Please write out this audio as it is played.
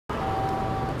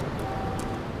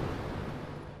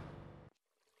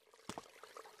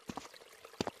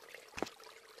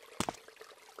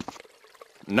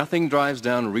Nothing drives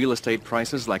down real estate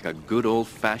prices like a good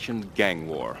old-fashioned gang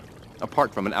war.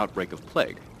 Apart from an outbreak of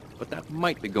plague, but that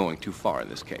might be going too far in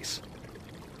this case.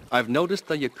 I've noticed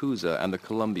the Yakuza and the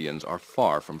Colombians are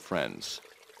far from friends.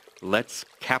 Let's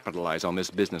capitalize on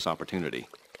this business opportunity.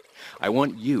 I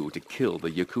want you to kill the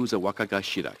Yakuza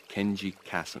Waka-Gashira,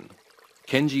 Kenji-komplott.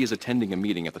 Kenji is attending a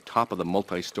meeting at the top of the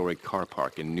multi-story car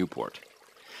park in Newport.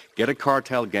 Get a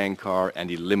cartel gang car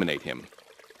and eliminate him.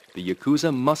 The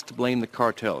Yakuza must blame the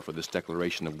cartel for this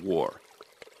declaration of war.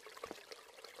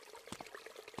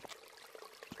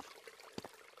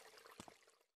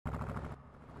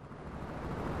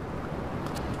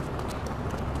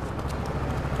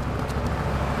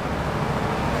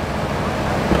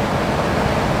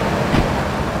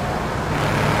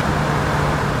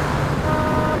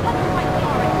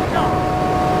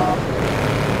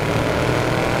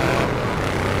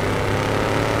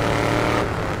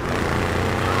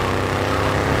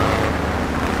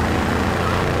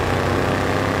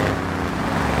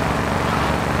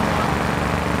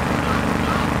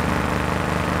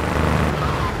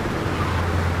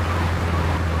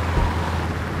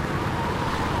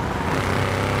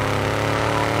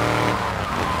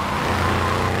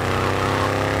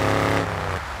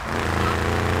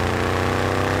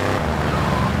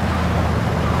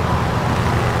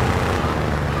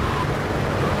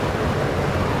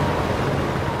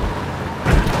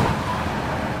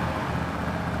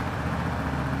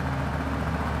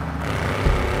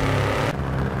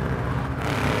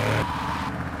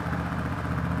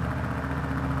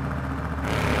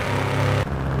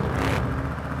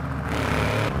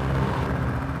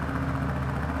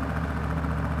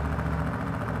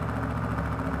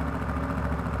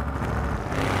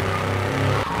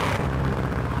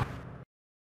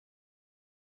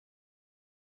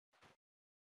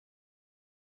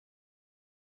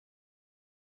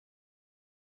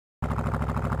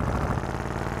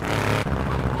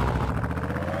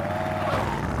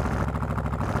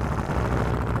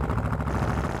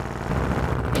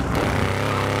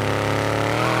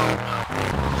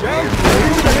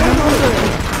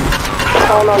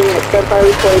 All on unit, stand by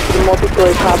report to the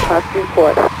multi-story complex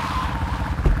report.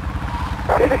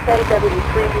 This is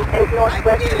 1073, 8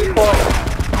 Northwest report.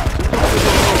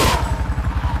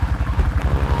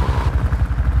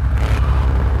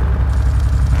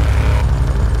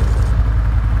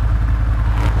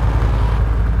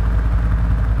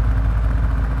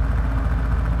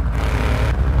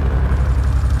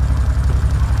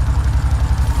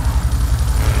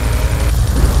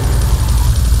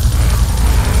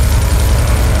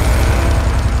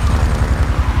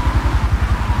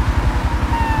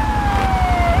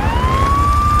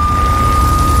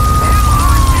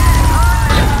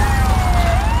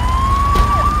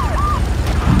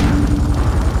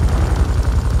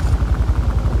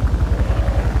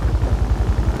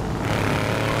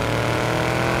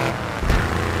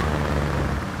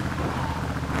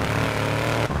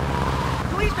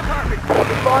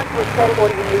 Response was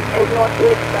 1048, 8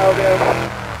 Northwest Belleville.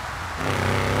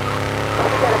 We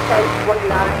got a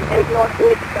 1029, 8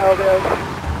 Northwest Belleville.